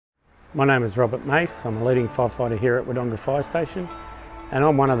My name is Robert Mace. I'm a leading firefighter here at Wodonga Fire Station, and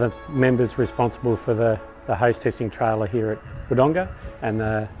I'm one of the members responsible for the hose testing trailer here at Wodonga and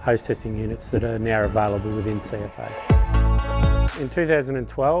the hose testing units that are now available within CFA. In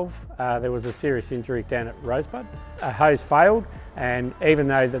 2012, there was a serious injury down at Rosebud. A hose failed, and even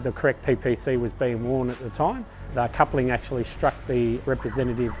though the correct PPC was being worn at the time, the coupling actually struck the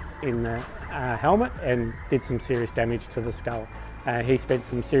representative in the helmet and did some serious damage to the skull. He spent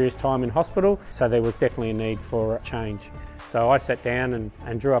some serious time in hospital, so there was definitely a need for a change. So I sat down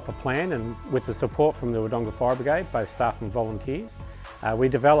and drew up a plan, and with the support from the Wodonga Fire Brigade, both staff and volunteers, we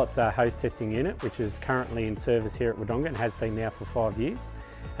developed a hose testing unit which is currently in service here at Wodonga and has been now for 5 years.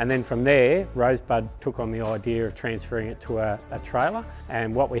 And then from there, Rosebud took on the idea of transferring it to a trailer,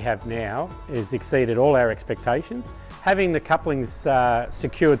 and what we have now is exceeded all our expectations. Having the couplings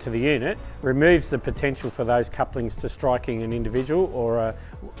secured to the unit removes the potential for those couplings to striking an individual or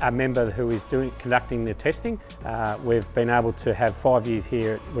a member who is conducting the testing. We've been able to have 5 years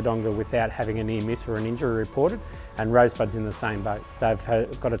here at Wodonga without having a near miss or an injury reported, and Rosebud's in the same boat.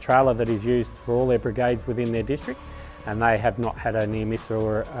 They've got a trailer that is used for all their brigades within their district, and they have not had a near miss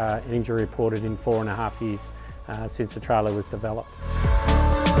or an injury reported in 4.5 years since the trailer was developed.